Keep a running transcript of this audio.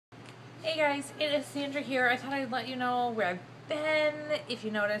Hey guys, it is Sandra here. I thought I'd let you know where I've been. If you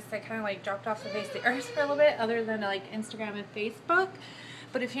noticed, I kind of like dropped off the face of the earth for a little bit, other than like Instagram and Facebook.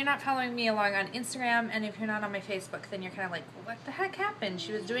 But if you're not following me along on Instagram, and if you're not on my Facebook, then you're kind of like, well, what the heck happened?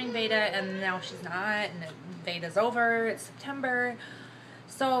 She was doing beta and now she's not, and beta's over. It's September.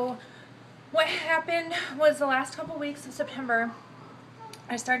 So what happened was the last couple weeks of September,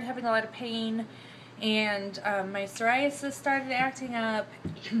 I started having a lot of pain, and my psoriasis started acting up.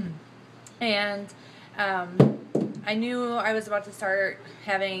 And I knew I was about to start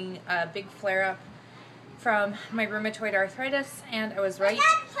having a big flare-up from my rheumatoid arthritis, and I was right.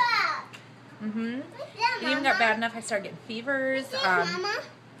 It even got bad enough I started getting fevers.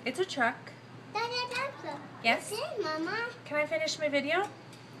 It's a truck. Yes? Can I finish my video?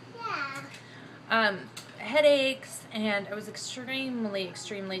 Yeah. Headaches, and I was extremely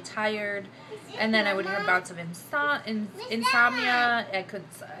tired, and then I would have bouts of insomnia.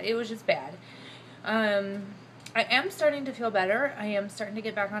 It was just bad. I am starting to feel better. I am starting to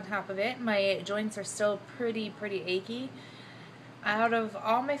get back on top of it. My joints are still pretty achy. Out of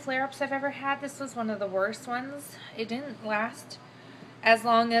all my flare-ups I've ever had, this was one of the worst ones. It didn't last as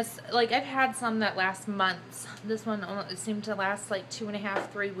long as, like, I've had some that last months. This one seemed to last like 2.5,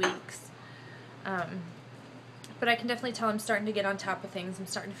 3 weeks. But I can definitely tell I'm starting to get on top of things. I'm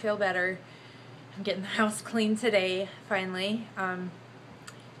starting to feel better. I'm getting the house clean today, finally.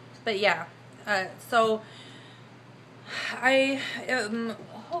 But yeah, so I am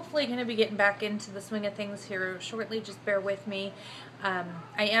hopefully going to be getting back into the swing of things here shortly. Just bear with me. I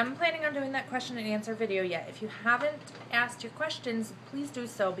am planning on doing that question and answer video yet. If you haven't asked your questions, please do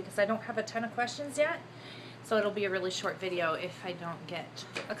so, because I don't have a ton of questions yet. So it'll be a really short video if I don't get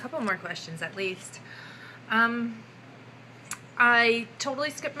a couple more questions at least. I totally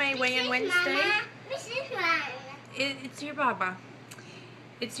skipped my weigh-in Wednesday. Mama. This is mine. It's your baba.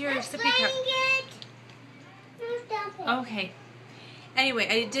 It's your sippy cup. Okay. Anyway,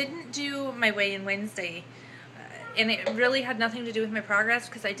 I didn't do my weigh-in Wednesday, and it really had nothing to do with my progress,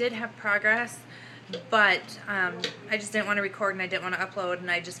 because I did have progress, but I just didn't want to record, and I didn't want to upload, and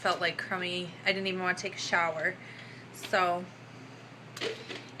I just felt like crummy. I didn't even want to take a shower. So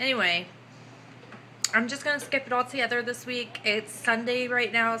anyway, I'm just going to skip it all together this week. It's Sunday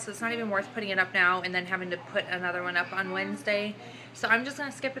right now, so it's not even worth putting it up now and then having to put another one up on Wednesday. So I'm just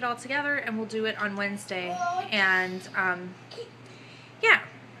going to skip it all together, and we'll do it on Wednesday. And yeah,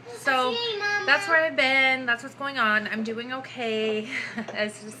 so that's where I've been. That's what's going on. I'm doing okay.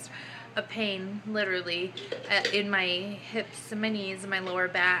 It's just a pain, literally, in my hips and my knees and my lower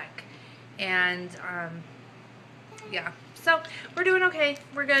back. And yeah, so we're doing okay.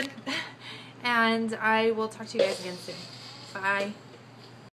 We're good. And I will talk to you guys again soon. Bye.